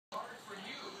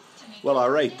Well,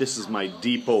 alright, this is my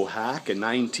depot hack, a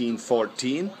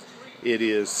 1914. It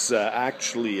is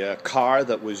actually a car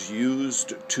that was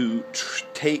used to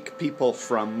take people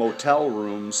from motel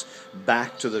rooms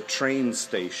back to the train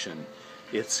station.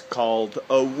 It's called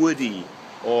a woody,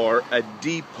 or a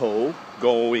depot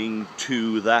going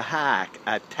to the hack,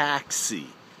 a taxi.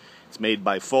 It's made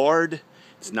by Ford.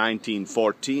 It's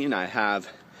 1914. I have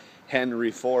Henry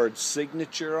Ford's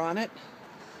signature on it.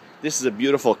 This is a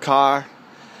beautiful car.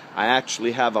 I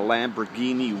actually have a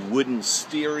Lamborghini wooden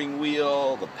steering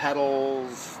wheel, the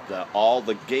pedals, all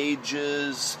the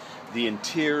gauges. The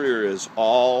interior is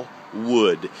all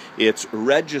wood. It's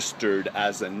registered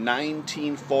as a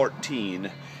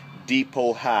 1914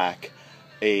 depot hack,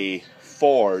 a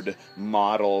Ford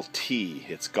Model T.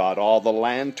 It's got all the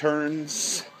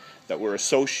lanterns that were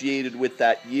associated with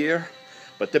that year.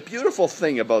 But the beautiful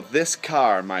thing about this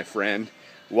car, my friend,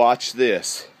 watch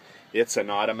this. It's an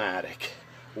automatic.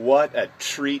 What a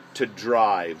treat to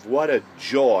drive. What a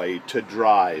joy to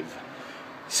drive.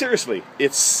 Seriously,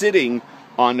 it's sitting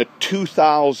on a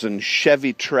 2000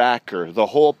 Chevy Tracker. The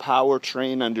whole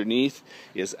powertrain underneath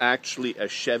is actually a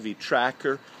Chevy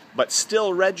Tracker, but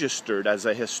still registered as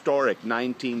a historic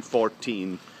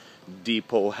 1914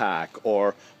 depot hack,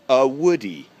 or a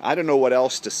woody. I don't know what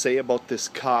else to say about this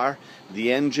car.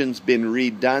 The engine's been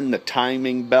redone, the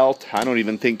timing belt, I don't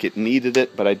even think it needed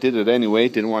it, but I did it anyway,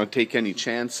 didn't want to take any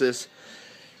chances.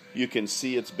 You can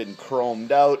see it's been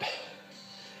chromed out.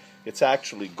 It's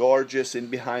actually gorgeous. In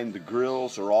behind the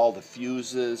grills are all the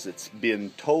fuses. It's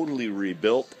been totally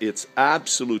rebuilt. It's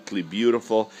absolutely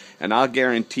beautiful, and I'll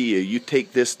guarantee you, you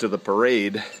take this to the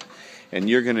parade and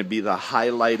you're going to be the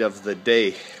highlight of the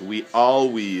day. We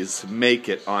always make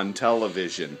it on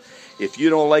television. If you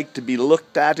don't like to be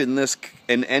looked at in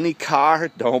any car,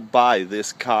 don't buy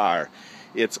this car.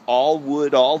 It's all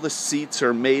wood. All the seats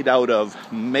are made out of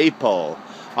maple.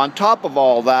 On top of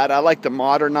all that, I like to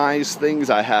modernize things.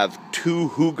 I have two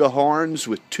hookah horns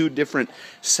with two different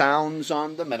sounds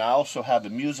on them, and I also have a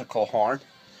musical horn.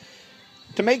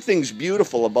 To make things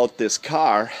beautiful about this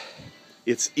car,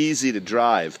 it's easy to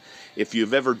drive. If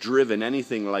you've ever driven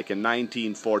anything like a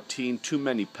 1914, too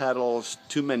many pedals,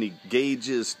 too many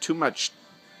gauges, too much,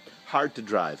 hard to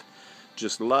drive.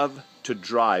 Just love to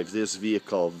drive this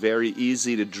vehicle. Very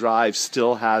easy to drive,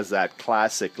 still has that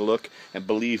classic look, and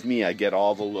believe me, I get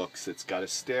all the looks. It's got a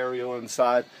stereo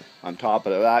inside. On top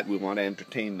of that, we want to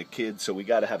entertain the kids, so we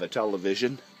got to have a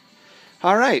television.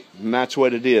 Alright, and that's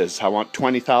what it is. I want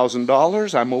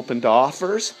 $20,000. I'm open to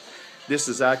offers. This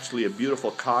is actually a beautiful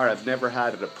car. I've never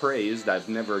had it appraised. I've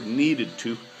never needed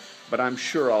to, but I'm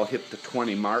sure I'll hit the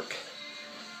 20 mark.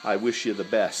 I wish you the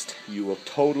best. You will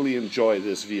totally enjoy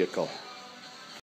this vehicle.